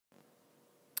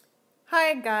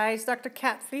Hi guys, Dr.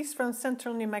 Kat from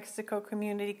Central New Mexico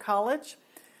Community College.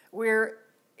 We're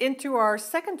into our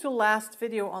second to last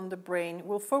video on the brain.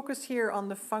 We'll focus here on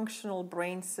the functional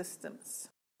brain systems.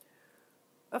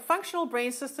 A functional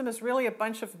brain system is really a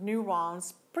bunch of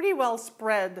neurons pretty well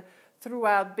spread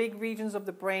throughout big regions of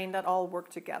the brain that all work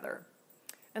together.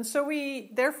 And so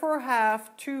we therefore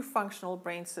have two functional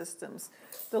brain systems.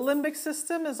 The limbic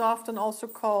system is often also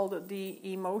called the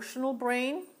emotional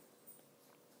brain.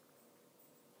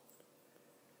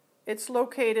 It's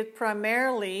located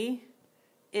primarily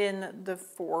in the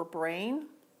forebrain,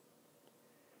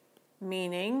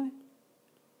 meaning,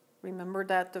 remember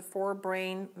that the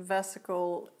forebrain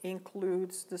vesicle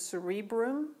includes the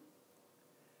cerebrum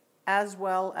as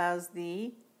well as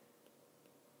the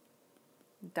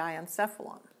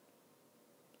diencephalon.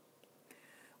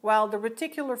 While the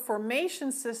reticular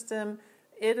formation system,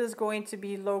 it is going to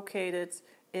be located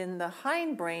in the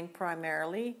hindbrain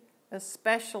primarily,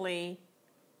 especially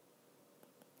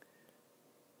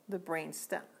the brain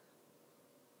stem.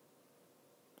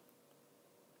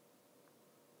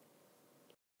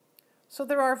 So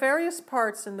there are various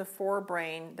parts in the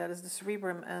forebrain, that is the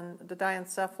cerebrum and the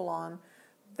diencephalon,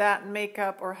 that make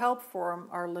up or help form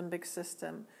our limbic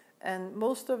system. And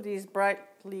most of these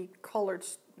brightly colored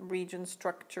region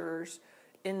structures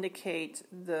indicate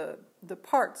the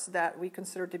parts that we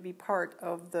consider to be part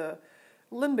of the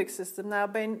limbic system. Now,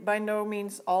 by no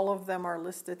means all of them are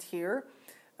listed here.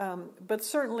 But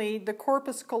certainly the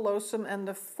corpus callosum and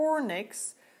the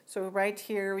fornix, so right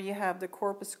here you have the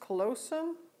corpus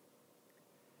callosum,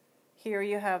 here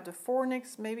you have the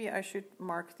fornix. Maybe I should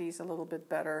mark these a little bit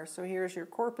better. So here's your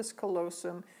corpus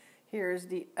callosum, here's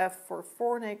the F for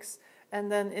fornix,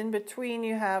 and then in between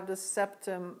you have the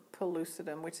septum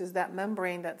pellucidum, which is that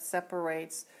membrane that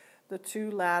separates the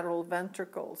two lateral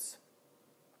ventricles.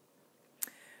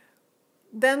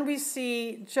 Then we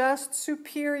see just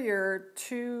superior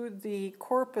to the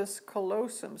corpus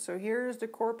callosum. So here's the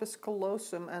corpus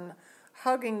callosum, and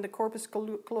hugging the corpus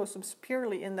callosum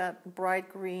superiorly in that bright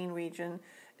green region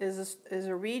is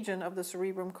a region of the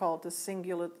cerebrum called the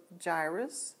cingulate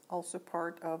gyrus, also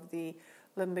part of the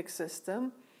limbic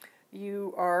system.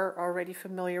 You are already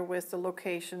familiar with the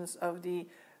locations of the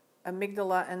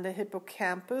amygdala and the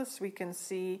hippocampus. We can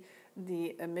see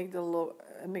the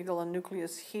amygdala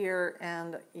nucleus here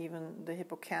and even the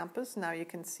hippocampus. Now you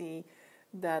can see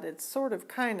that it's sort of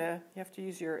you have to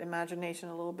use your imagination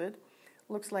a little bit.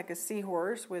 Looks like a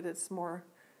seahorse with its more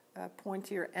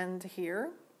pointier end here.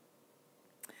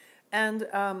 And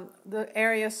the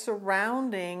area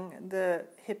surrounding the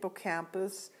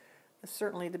hippocampus,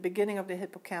 certainly the beginning of the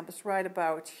hippocampus right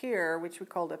about here, which we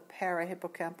call the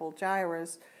parahippocampal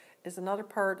gyrus, is another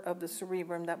part of the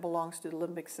cerebrum that belongs to the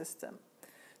limbic system.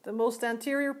 The most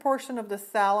anterior portion of the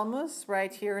thalamus,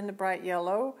 right here in the bright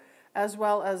yellow, as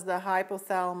well as the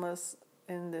hypothalamus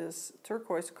in this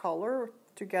turquoise color,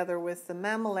 together with the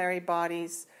mammillary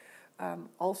bodies,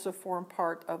 also form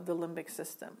part of the limbic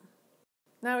system.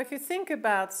 Now, if you think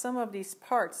about some of these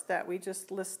parts that we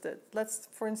just listed, let's,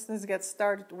 for instance, get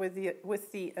started with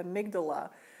the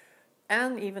amygdala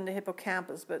and even the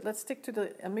hippocampus, but let's stick to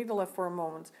the amygdala for a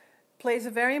moment. Plays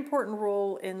a very important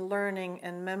role in learning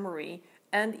and memory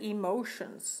and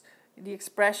emotions. The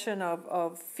expression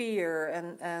of fear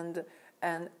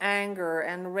and anger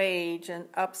and rage and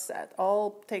upset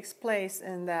all takes place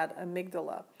in that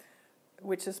amygdala,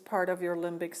 which is part of your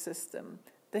limbic system.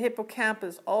 The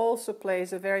hippocampus also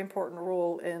plays a very important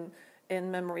role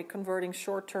in memory, converting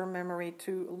short-term memory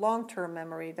to long-term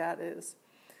memory, that is.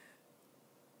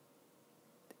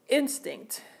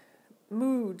 Instinct,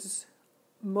 moods,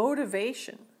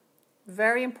 motivation,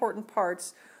 very important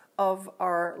parts of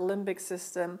our limbic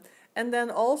system. And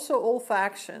then also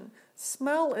olfaction.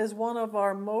 Smell is one of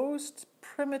our most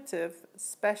primitive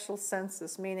special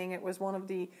senses, meaning it was one of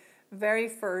the very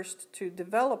first to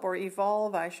develop or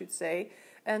evolve, I should say.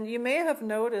 And you may have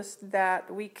noticed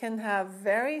that we can have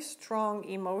very strong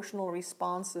emotional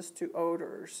responses to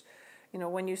odors. You know,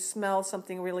 when you smell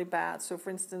something really bad. So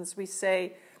for instance, we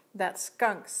say that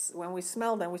skunks, when we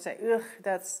smell them, we say, ugh,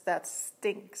 that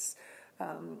stinks.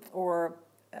 Or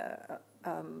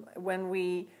when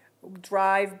we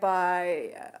drive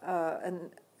by and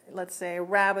let's say a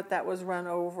rabbit that was run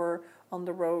over on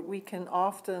the road, we can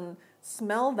often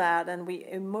smell that and we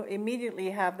immediately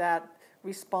have that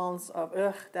response of,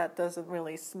 ugh, that doesn't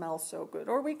really smell so good.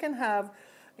 Or we can have,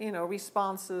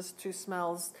 responses to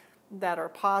smells that are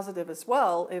positive as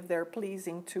well if they're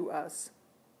pleasing to us.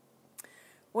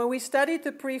 When we studied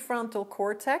the prefrontal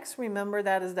cortex, remember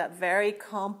that is that very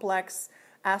complex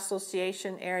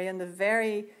association area and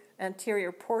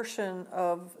anterior portion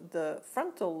of the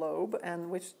frontal lobe and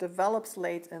which develops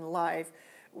late in life,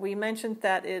 we mentioned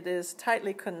that it is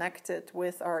tightly connected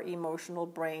with our emotional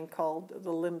brain called the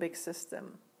limbic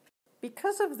system.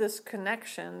 Because of this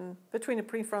connection between the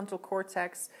prefrontal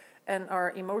cortex and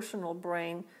our emotional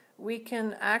brain, we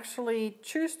can actually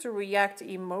choose to react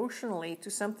emotionally to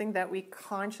something that we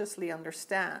consciously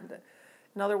understand.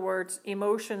 In other words,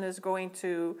 emotion is going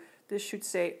to, this should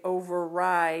say,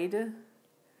 override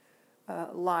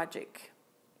logic,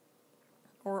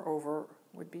 or over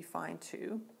would be fine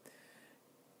too.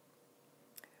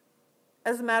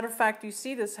 As a matter of fact, you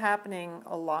see this happening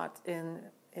a lot in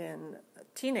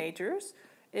teenagers,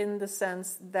 in the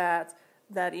sense that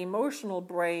that emotional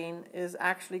brain is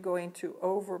actually going to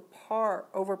overpower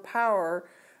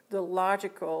the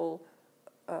logical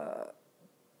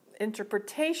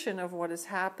interpretation of what is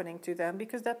happening to them,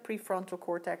 because that prefrontal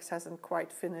cortex hasn't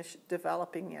quite finished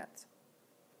developing yet.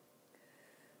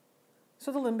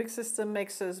 So the limbic system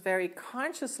makes us very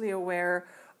consciously aware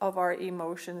of our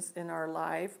emotions in our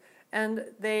life, and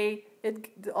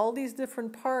all these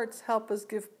different parts help us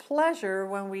give pleasure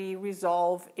when we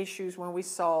resolve issues, when we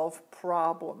solve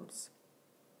problems.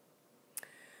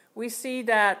 We see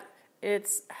that it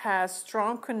has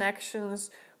strong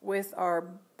connections with our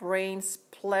brain's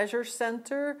pleasure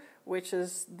center, which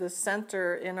is the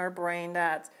center in our brain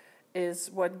that is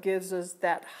what gives us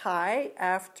that high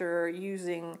after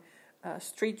using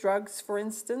street drugs, for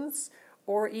instance,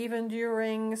 or even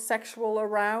during sexual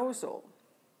arousal.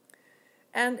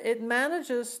 And it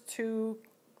manages to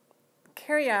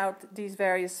carry out these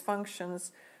various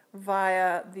functions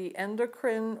via the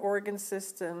endocrine organ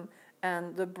system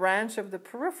and the branch of the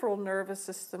peripheral nervous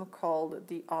system called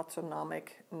the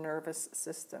autonomic nervous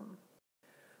system.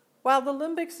 While the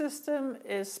limbic system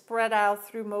is spread out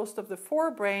through most of the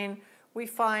forebrain, we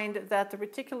find that the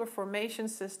reticular formation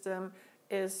system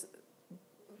is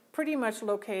pretty much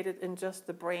located in just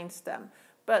the brainstem.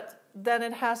 But then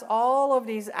it has all of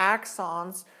these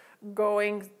axons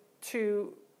going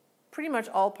to pretty much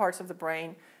all parts of the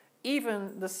brain,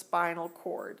 even the spinal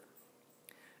cord.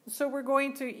 So we're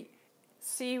going to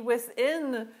see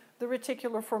within the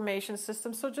reticular formation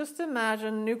system, so just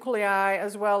imagine nuclei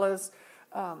as well as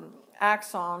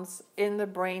axons in the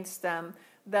brainstem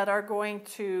that are going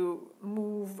to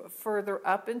move further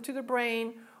up into the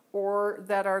brain, or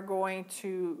that are going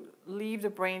to leave the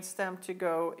brainstem to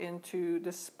go into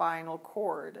the spinal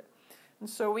cord. And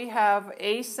so we have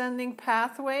ascending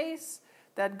pathways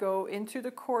that go into the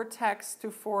cortex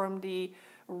to form the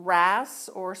RAS,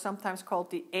 or sometimes called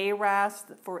the ARAS,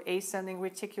 for ascending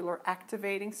reticular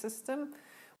activating system.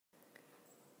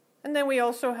 And then we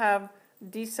also have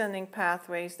descending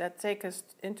pathways that take us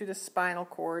into the spinal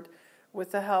cord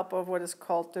with the help of what is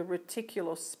called the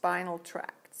reticulospinal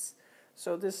tracts.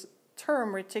 So this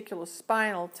term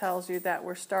reticulospinal tells you that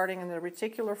we're starting in the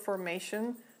reticular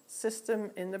formation system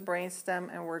in the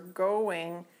brainstem and we're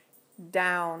going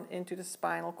down into the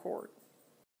spinal cord.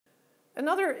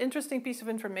 Another interesting piece of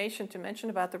information to mention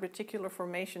about the reticular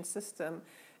formation system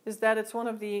is that it's one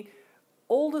of the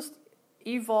oldest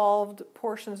evolved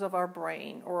portions of our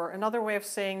brain, or another way of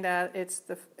saying that, it's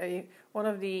one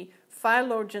of the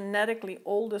phylogenetically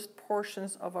oldest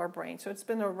portions of our brain. So it's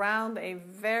been around a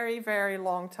very, very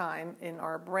long time in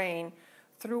our brain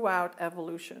throughout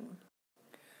evolution.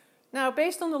 Now,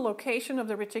 based on the location of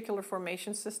the reticular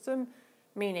formation system,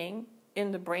 meaning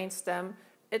in the brainstem,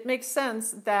 it makes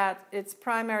sense that its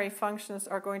primary functions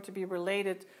are going to be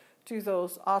related to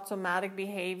those automatic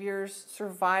behaviors,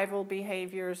 survival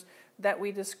behaviors that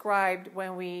we described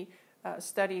when we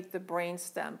studied the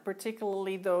brainstem,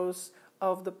 particularly those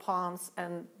of the pons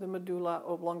and the medulla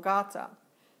oblongata.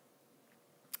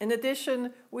 In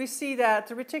addition, we see that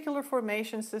the reticular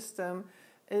formation system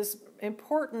is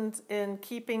important in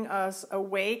keeping us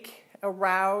awake,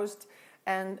 aroused,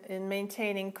 and in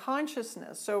maintaining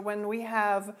consciousness. So when we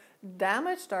have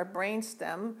damaged our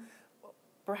brainstem,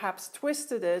 perhaps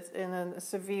twisted it in a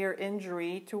severe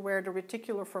injury to where the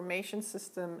reticular formation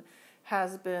system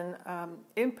has been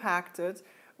impacted,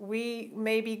 we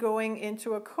may be going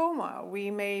into a coma. We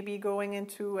may be going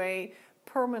into a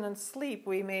permanent sleep.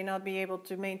 We may not be able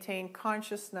to maintain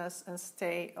consciousness and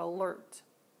stay alert.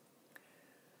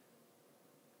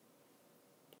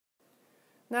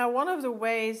 Now, one of the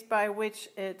ways by which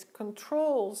it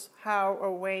controls how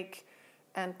awake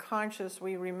and conscious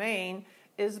we remain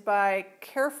is by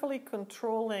carefully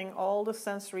controlling all the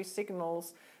sensory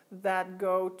signals that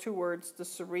go towards the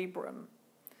cerebrum.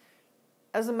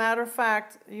 As a matter of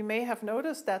fact, you may have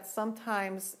noticed that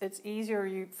sometimes it's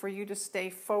easier for you to stay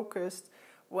focused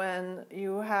when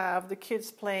you have the kids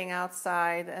playing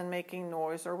outside and making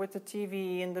noise, or with the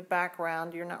TV in the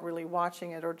background, you're not really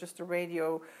watching it, or just the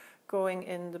radio going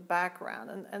in the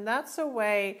background. And that's a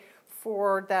way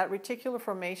for that reticular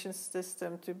formation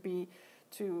system to be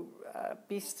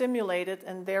stimulated,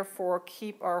 and therefore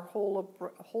keep our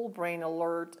whole brain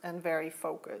alert and very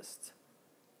focused.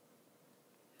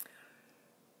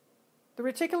 The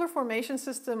reticular formation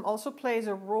system also plays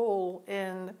a role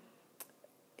in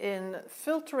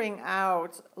filtering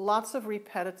out lots of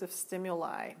repetitive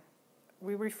stimuli.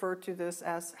 We refer to this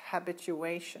as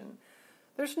habituation.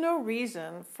 There's no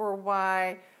reason for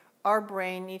why our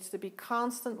brain needs to be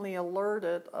constantly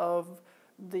alerted of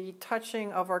the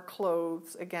touching of our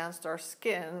clothes against our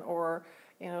skin, or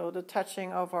the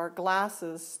touching of our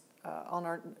glasses on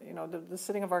our the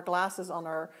sitting of our glasses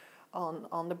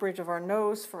on the bridge of our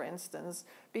nose, for instance,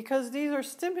 because these are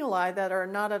stimuli that are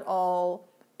not at all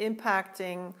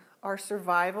impacting our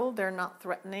survival. They're not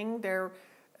threatening.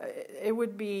 It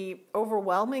would be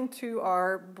overwhelming to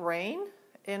our brain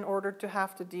in order to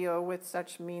have to deal with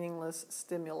such meaningless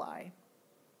stimuli.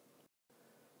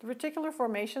 The reticular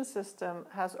formation system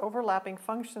has overlapping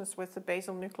functions with the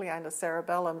basal nuclei and the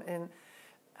cerebellum in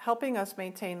helping us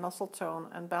maintain muscle tone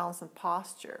and balance and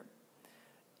posture.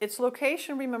 Its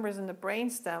location, remember, is in the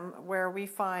brainstem, where we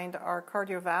find our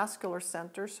cardiovascular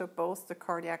center. So both the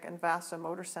cardiac and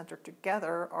vasomotor center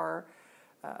together are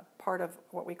part of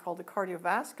what we call the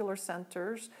cardiovascular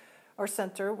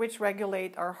center, which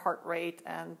regulate our heart rate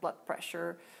and blood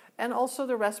pressure, and also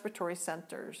the respiratory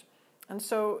centers. And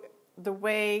so the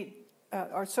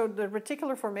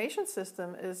reticular formation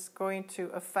system is going to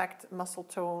affect muscle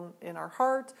tone in our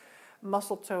heart,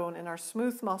 muscle tone in our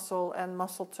smooth muscle, and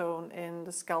muscle tone in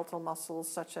the skeletal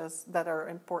muscles that are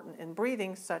important in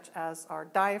breathing, such as our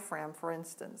diaphragm, for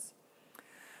instance.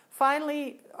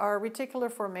 Finally, our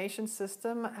reticular formation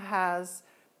system has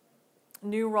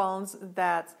neurons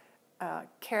that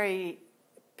carry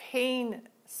pain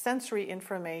sensory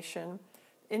information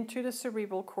into the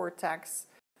cerebral cortex,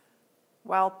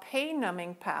 while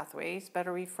pain-numbing pathways,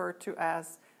 better referred to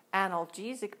as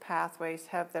analgesic pathways,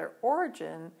 have their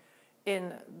origin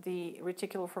in the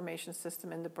reticular formation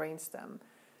system in the brainstem.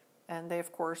 And they,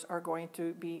 of course, are going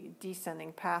to be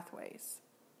descending pathways.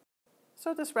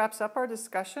 So this wraps up our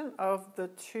discussion of the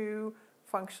two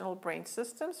functional brain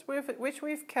systems, which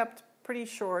we've kept pretty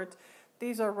short.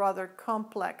 These are rather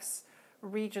complex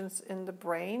regions in the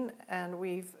brain, and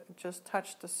we've just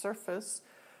touched the surface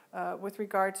with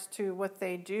regards to what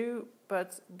they do,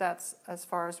 but that's as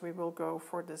far as we will go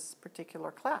for this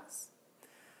particular class.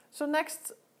 So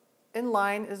next in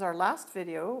line is our last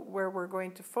video, where we're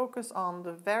going to focus on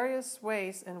the various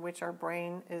ways in which our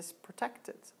brain is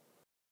protected.